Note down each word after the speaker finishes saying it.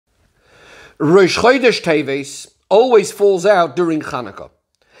Rosh Chodesh Teves always falls out during Hanukkah.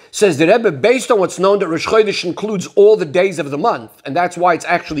 Says the Rebbe, based on what's known that Rosh Chodesh includes all the days of the month, and that's why it's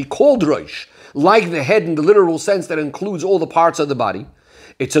actually called Rosh, like the head in the literal sense that includes all the parts of the body.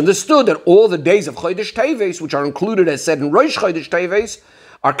 It's understood that all the days of Chodesh Teves, which are included as said in Rosh Chodesh Teves,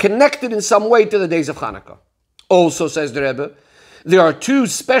 are connected in some way to the days of Hanukkah. Also, says the Rebbe, there are two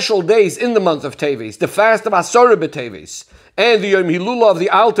special days in the month of Teves, the fast of Asara B'Teves and the Yom Hilula of the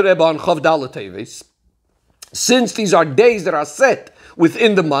Alter Rebbe on Chav Dalet Teves. Since these are days that are set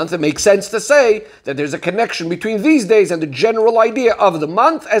within the month, it makes sense to say that there's a connection between these days and the general idea of the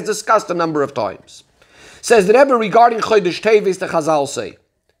month, as discussed a number of times. Says the Rebbe regarding Chodesh Teves, the Chazal say,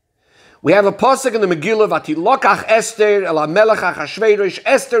 we have a pasuk in the Megillah, Vatilokach Esther el HaMelech Achashverosh.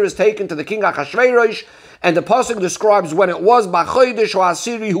 Esther is taken to the king Achashverosh, and the pasuk describes when it was B'Chodesh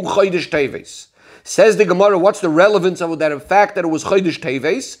Ha'asiri Hu Chodesh Teves. Says the Gemara, what's the relevance of that fact that it was Chodesh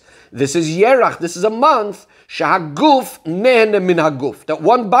Teves? This is Yerach, this is a month, Shahaguf Nehne Min Haguf, that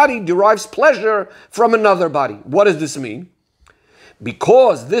one body derives pleasure from another body. What does this mean?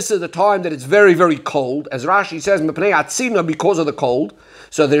 Because this is the time that it's very, very cold, as Rashi says, Mepnei Atzina, because of the cold.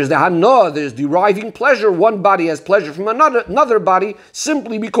 So there's the Hana, there's deriving pleasure. One body has pleasure from another body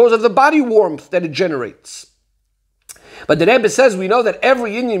simply because of the body warmth that it generates. But the Rebbe says we know that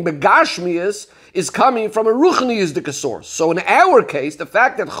every Inyan Begashmias is coming from a Ruchniistic source. So in our case, the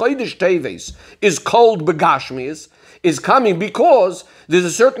fact that Chodesh Teves is cold Begashmias is coming because there's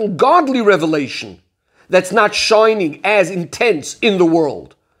a certain godly revelation that's not shining as intense in the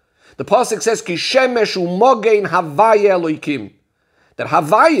world. The pasuk says, "Ki shemesh u'mogein havaya Elokim," that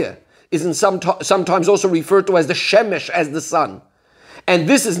havaya is sometimes also referred to as the shemesh, as the sun. And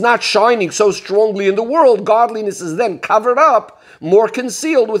this is not shining so strongly in the world. Godliness is then covered up, more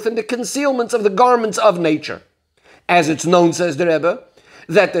concealed within the concealments of the garments of nature. As it's known, says the Rebbe,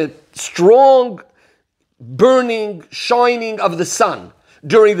 that the strong burning, shining of the sun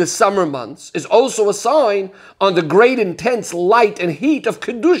during the summer months is also a sign on the great intense light and heat of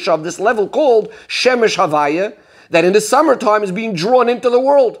Kedusha, of this level called Shemesh Havaya, that in the summertime is being drawn into the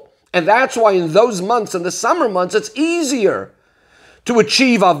world. And that's why in those months, in the summer months, it's easier to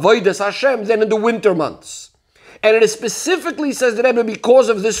achieve Avodas Hashem than in the winter months. And it is specifically, says the Rebbe, because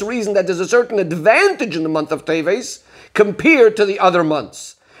of this reason that there's a certain advantage in the month of Teves compared to the other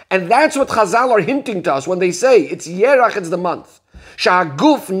months. And that's what Chazal are hinting to us when they say it's Yerach, it's the month.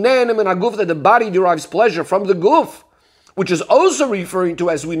 Sha'aguf ne'enem in haguf, that the body derives pleasure from the guf, which is also referring to,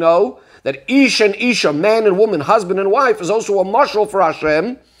 as we know, that ish and isha, man and woman, husband and wife, is also a mashal for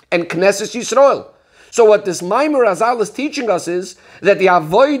Hashem and Knesset Yisrael. So what this Maimer Azal is teaching us is that the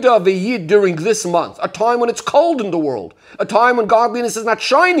avodah of a yid during this month, a time when it's cold in the world, a time when godliness is not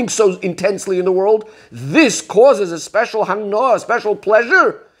shining so intensely in the world, this causes a special hana, a special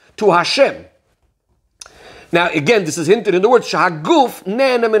pleasure to Hashem. Now, again, this is hinted in the word Shahaguf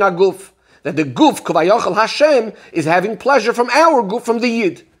Nehne Min Haguf, that the Guf Kavayachal Hashem is having pleasure from our Guf, from the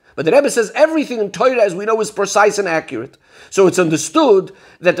Yid. But the Rebbe says everything in Torah, as we know, is precise and accurate. So it's understood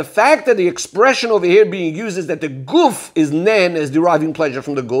that the fact that the expression over here being used is that the Guf is Nen, as deriving pleasure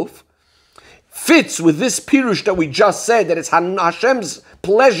from the Guf, fits with this Pirush that we just said, that it's Hashem's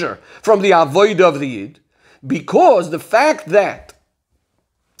pleasure from the Avodah of the Yid, because the fact that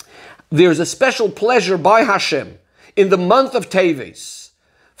there's a special pleasure by Hashem in the month of Teves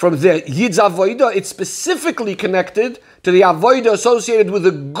from the Yid's Avodah, it's specifically connected to the Avodah associated with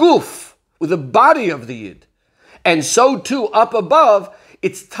the Guf, with the body of the Yid. And so too, up above,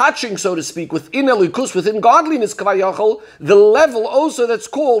 it's touching, so to speak, within Elikus, within godliness, Kavayachal, the level also that's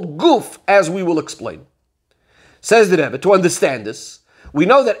called Guf, as we will explain. Says the Rebbe, to understand this, we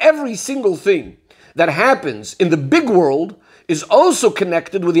know that every single thing that happens in the big world is also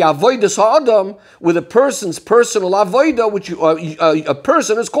connected with the avodas ha'adam, with a person's personal avodah, which a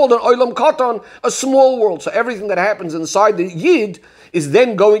person is called an olam katan, a small world. So everything that happens inside the yid is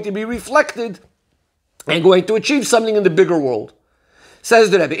then going to be reflected and going to achieve something in the bigger world. Says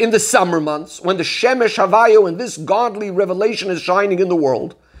the Rebbe, in the summer months, when the shemesh havayo and this godly revelation is shining in the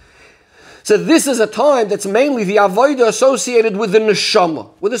world, so this is a time that's mainly the avodah associated with the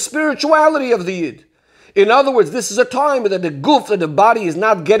neshama, with the spirituality of the yid. In other words, this is a time that the guf, that the body is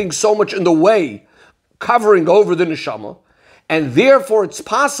not getting so much in the way, covering over the neshama, and therefore it's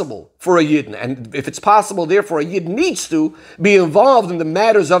possible for a yid, and if it's possible, therefore a yid needs to be involved in the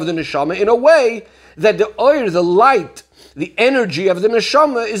matters of the neshama in a way that the oil, the light, the energy of the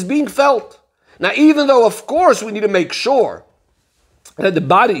neshama is being felt. Now, even though, of course, we need to make sure that the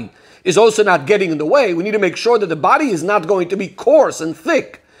body is also not getting in the way, we need to make sure that the body is not going to be coarse and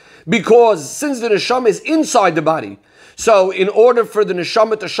thick, because since the neshama is inside the body, So in order for the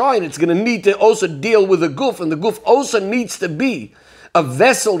neshama to shine, it's going to need to also deal with the guf, and the guf also needs to be a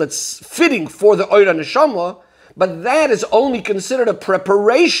vessel that's fitting for the oira neshama, but that is only considered a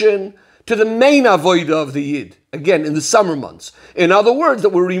preparation to the main avodah of the yid, again, in the summer months. In other words, that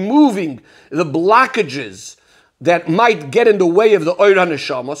we're removing the blockages that might get in the way of the oira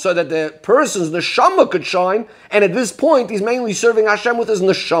neshama, so that the person's neshama could shine, and at this point, he's mainly serving Hashem with his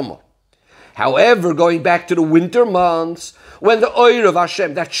neshama. However, going back to the winter months, when the oir of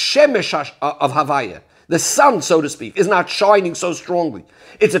Hashem, that shemesh of Havaya, the sun, so to speak, is not shining so strongly,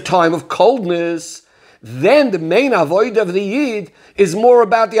 it's a time of coldness, then the main avodah of the yid is more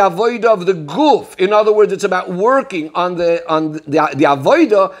about the avodah of the guf. In other words, it's about working on the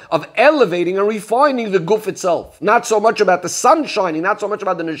avodah of elevating and refining the guf itself. Not so much about the sun shining, not so much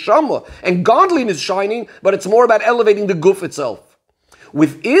about the neshama and godliness shining, but it's more about elevating the guf itself.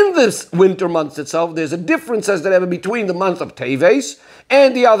 Within this winter months itself, there's a difference as there ever between the month of Teves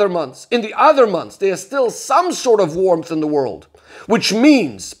and the other months. In the other months, there's still some sort of warmth in the world, which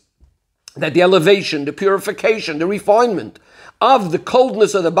means that the elevation, the purification, the refinement of the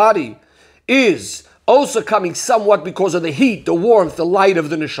coldness of the body is also coming somewhat because of the heat, the warmth, the light of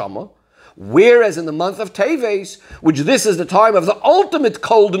the neshama. Whereas in the month of Teves, which this is the time of the ultimate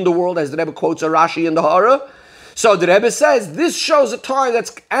cold in the world, as the Rebbe quotes a Rashi in the Hara, so the Rebbe says this shows a time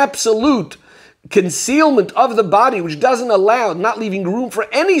that's absolute concealment of the body, which doesn't allow, not leaving room for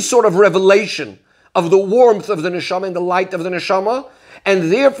any sort of revelation of the warmth of the neshama and the light of the neshama,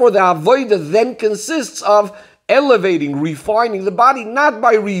 and therefore the avodah then consists of elevating, refining the body, not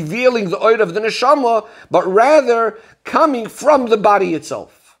by revealing the oil of the neshama, but rather coming from the body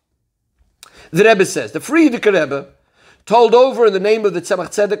itself. The Rebbe says, the Frierdiker Rebbe told over in the name of the Tzemach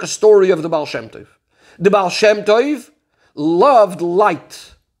Tzedek a story of the Baal Shem Tov. The Baal Shem Tov loved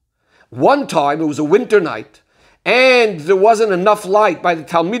light. One time, it was a winter night, and there wasn't enough light by the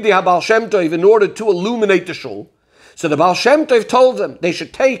Talmidei HaBaal Shem Tov in order to illuminate the shul. So the Baal Shem Tov told them they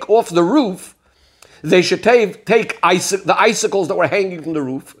should take off the roof, they should take the icicles that were hanging from the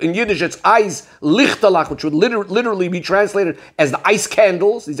roof. In Yiddish, it's eis lichtalach, which would literally be translated as the ice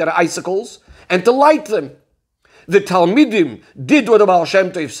candles. These are the icicles, and to light them. The Talmidim did what the Baal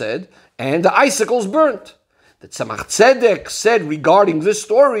Shem Tov said, and the icicles burnt. The Tzemach Tzedek said regarding this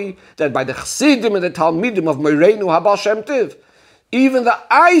story that by the Chassidim and the Talmidim of Moreinu HaBaal Shem Tov, even the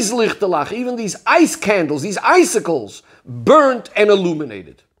eis lichtalach, even these ice candles, these icicles, burnt and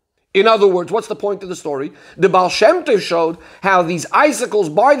illuminated. In other words, what's the point of the story? The Baal Shem Tov showed how these icicles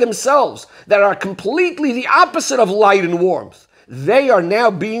by themselves, that are completely the opposite of light and warmth, they are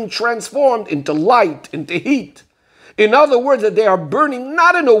now being transformed into light, into heat. In other words, that they are burning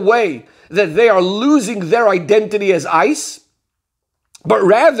not in a way that they are losing their identity as ice, but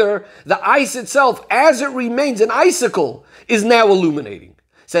rather the ice itself, as it remains an icicle, is now illuminating.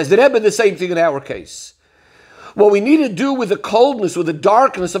 Says the Rebbe the same thing in our case. What we need to do with the coldness, with the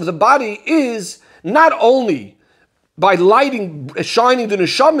darkness of the body is not only by lighting, shining the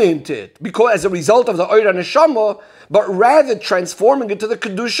neshama into it, because as a result of the oira neshama, but rather transforming it to the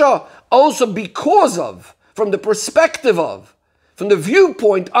kedusha, also because of, from the perspective of, from the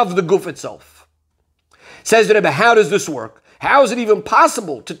viewpoint of the guf itself. Says the Rebbe, how does this work? How is it even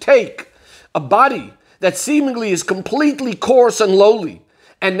possible to take a body that seemingly is completely coarse and lowly,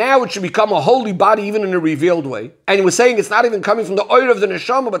 and now it should become a holy body even in a revealed way? And he was saying it's not even coming from the oil of the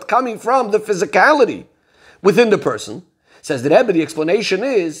neshama, but coming from the physicality within the person. Says the Rebbe, the explanation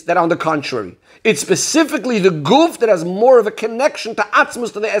is that on the contrary, it's specifically the guf that has more of a connection to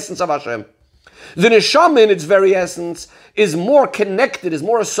atzmus, to the essence of Hashem. The neshama in its very essence is more connected, is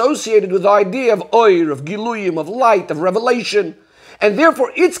more associated with the idea of oir, of giluyim, of light, of revelation. And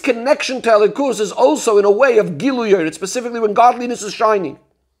therefore its connection to Elikus is also in a way of giluyim. It's specifically when godliness is shining.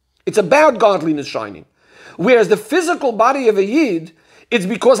 It's about godliness shining. Whereas the physical body of a Yid, it's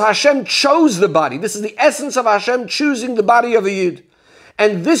because Hashem chose the body. This is the essence of Hashem choosing the body of a Yid.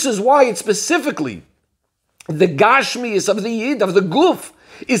 And this is why it's specifically the Gashmius of the Yid, of the Guf,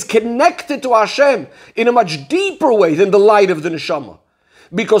 is connected to Hashem in a much deeper way than the light of the Neshama.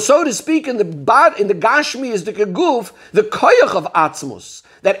 Because, so to speak, in the Gashmi is the Keguf, the Koyach of Atzmus,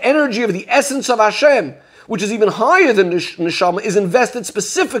 that energy of the essence of Hashem, which is even higher than the Neshama, is invested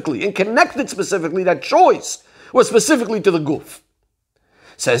specifically and connected specifically, that choice was specifically to the Guf.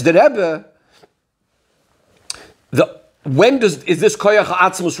 Says the Rebbe, is this Koyach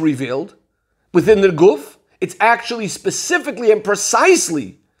Atzmus revealed? Within the Guf? It's actually specifically and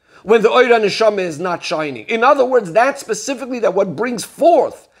precisely when the Oira Neshama is not shining. In other words, that's specifically that what brings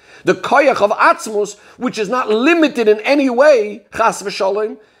forth the Koyach of Atzmus, which is not limited in any way, Chas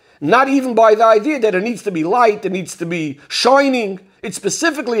v'Shalom, Not even by the idea that it needs to be light, it needs to be shining. It's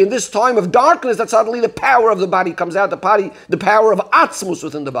specifically in this time of darkness that suddenly the power of the body comes out, the power of atzmus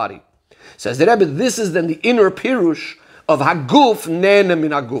within the body. Says the Rebbe, this is then the inner pirush of haguf nene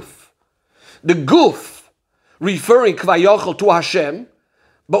min haguf. The guf, referring kvayochel to Hashem,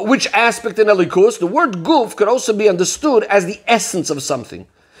 but which aspect in Elikus? The word guf could also be understood as the essence of something,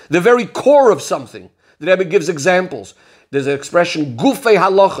 the very core of something. The Rebbe gives examples. There's an expression, gufei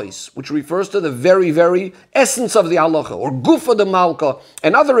halachis, which refers to the very, very essence of the halacha, or gufa de malka,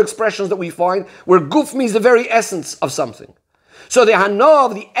 and other expressions that we find where guf means the very essence of something. So the hana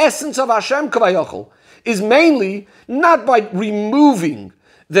of the essence of Hashem kavayachol is mainly not by removing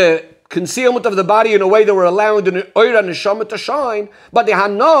the concealment of the body in a way that we're allowing the oira neshama to shine, but the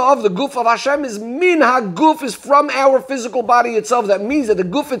hana of the guf of Hashem is min haguf, is from our physical body itself. That means that the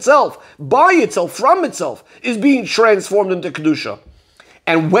guf itself, by itself, from itself, is being transformed into kedusha.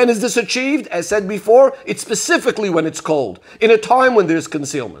 And when is this achieved? As said before, it's specifically when it's cold, in a time when there's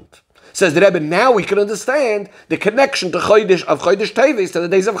concealment. Says the Rebbe, now we can understand the connection to Chodesh Teves, to the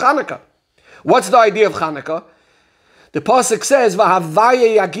days of Chanukah. What's the idea of Chanukah? The pasuk says,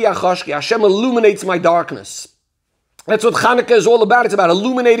 "V'havaya yagia choshki." Hashem illuminates my darkness. That's what Chanukah is all about. It's about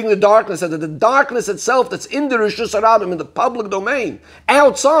illuminating the darkness, and that the darkness itself that's in the Rishus Harabim, in the public domain,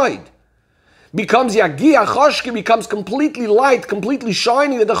 outside, becomes yagia choshki, becomes completely light, completely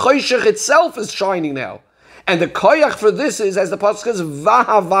shining. That the choshech itself is shining now, and the koyach for this is, as the pasuk says,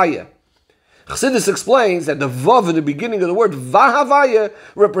 "V'havaya." Chassidus explains that the vav in the beginning of the word vahavaya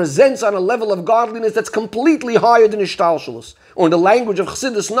represents on a level of godliness that's completely higher than ishtalshalus, or in the language of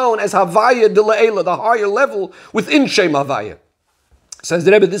Chassidus known as havaya de le'ela, the higher level within Shem Havaya. Says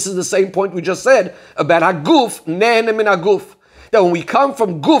the Rebbe, this is the same point we just said about haguf nene min haguf, that when we come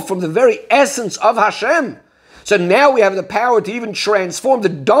from guf, from the very essence of Hashem, so now we have the power to even transform the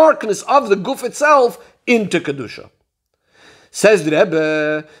darkness of the guf itself into kedusha. Says the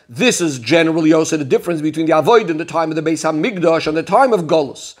Rebbe, this is generally also the difference between the avoid in the time of the Beis HaMikdash and the time of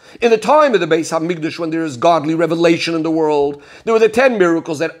Golus. In the time of the Beis HaMikdash, when there is godly revelation in the world, there were the 10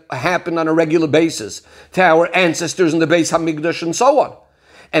 miracles that happened on a regular basis to our ancestors in the Beis HaMikdash and so on.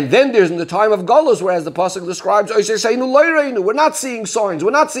 And then there's in the time of Golus, whereas the pasuk describes, we're not seeing signs,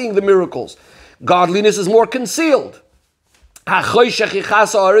 we're not seeing the miracles. Godliness is more concealed.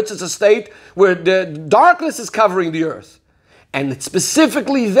 It's a state where the darkness is covering the earth. And it's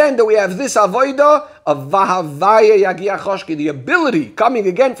specifically then that we have this avoida of vahavaya yagia choshki, the ability coming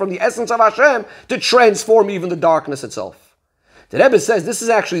again from the essence of Hashem to transform even the darkness itself. The Rebbe says this is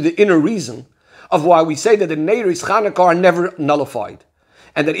actually the inner reason of why we say that the Neiris Chanukah are never nullified.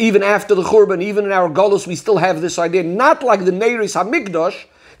 And that even after the Churban, even in our Golus, we still have this idea, not like the Neiris HaMikdash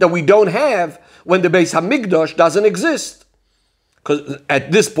that we don't have when the Beis HaMikdash doesn't exist. Because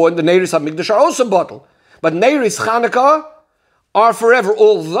at this point, the Neiris HaMikdash are also bottled. But Neiris Chanukah are forever,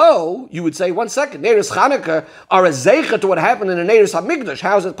 although you would say, one second, Neiris Chanukah are a zeicha to what happened in the Neiris HaMikdash.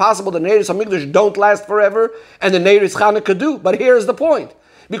 How is it possible the Neiris HaMikdash don't last forever and the Neiris Chanukah do? But here's the point.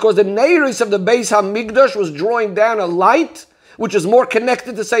 Because the Neiris of the Beis HaMikdash was drawing down a light which is more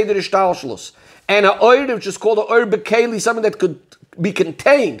connected to Seder Ishtalshlus, and a oir which is called a oir bekeli, something that could be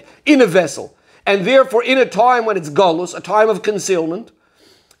contained in a vessel. And therefore, in a time when it's galus, a time of concealment,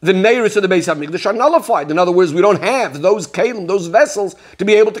 the neiris of the Beis HaMikdash are nullified. In other words, we don't have those kelim, those vessels, to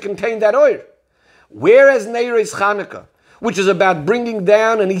be able to contain that oil. Whereas neiris Chanukah, which is about bringing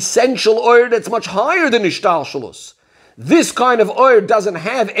down an essential oil that's much higher than ishtalshalus, this kind of oil doesn't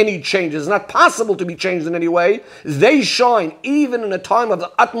have any changes. It's not possible to be changed in any way. They shine even in a time of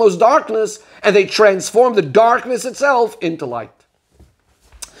the utmost darkness, and they transform the darkness itself into light.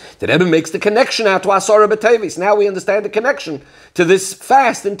 The Rebbe makes the connection out to Asara b'Teves. Now we understand the connection to this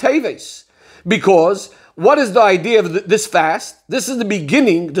fast in Teves. Because what is the idea of this fast? This is the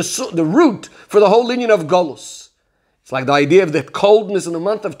beginning, the root for the whole lineage of Golus. It's like the idea of the coldness in the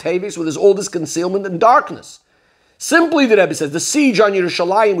month of Teves where there's all this concealment and darkness. Simply, the Rebbe says, the siege on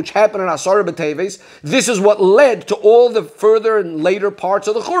Yerushalayim, which happened in Asara b'Teves, this is what led to all the further and later parts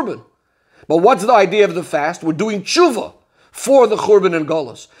of the Churban. But what's the idea of the fast? We're doing tshuva for the Churban and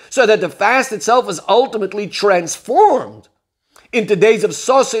Golus, so that the fast itself is ultimately transformed into days of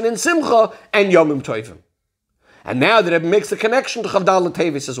Sosin and Simcha and Yomim Tovim. And now the Rebbe makes the connection to Chavdal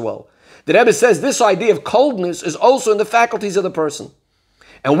Tevis as well. The Rebbe says this idea of coldness is also in the faculties of the person.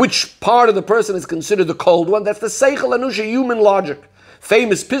 And which part of the person is considered the cold one? That's the Seichel Anusha, human logic.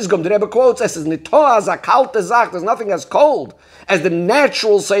 Famous Pisgum, the Rebbe quotes, says, Nitoa zakal tezach, there's nothing as cold as the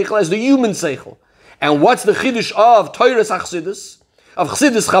natural Seichel, as the human Seichel. And what's the Chiddush of Toras HaChassidus, of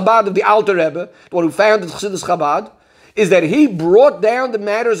Chassidus Chabad, of the Alter Rebbe, the one who founded Chassidus Chabad? is that he brought down the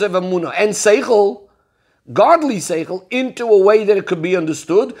matters of Emunah and Seichel, godly Seichel, into a way that it could be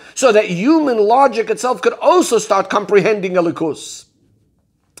understood, so that human logic itself could also start comprehending Elikus.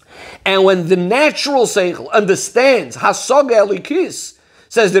 And when the natural Seichel understands Hasaga Elikis,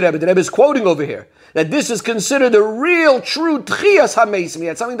 says the Rebbe is quoting over here, that this is considered a real, true Tchias HaMeisim. He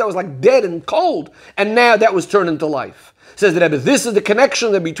had something that was like dead and cold, and now that was turned into life. Says the Rebbe, this is the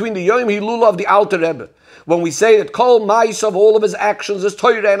connection that between the Yom Hilula of the Alter Rebbe. When we say that Kol Mais of all of his actions is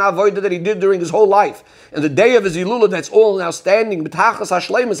Torah and Avodah that he did during his whole life, and the day of his Hilula, that's all now standing, B'tachas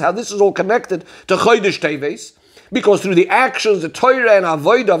HaShleimus, how this is all connected to Chodesh Teves, because through the actions, the Torah and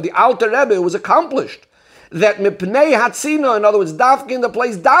Avodah of the Alter Rebbe, it was accomplished that Mipnei Hatzina, in other words, Dafka in the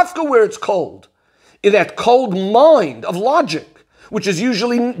place, Dafka where it's cold, in that cold mind of logic, which is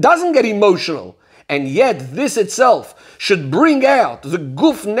usually doesn't get emotional, and yet this itself should bring out the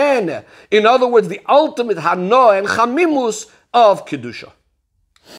guf nene, in other words, the ultimate hana and chamimus of Kedusha.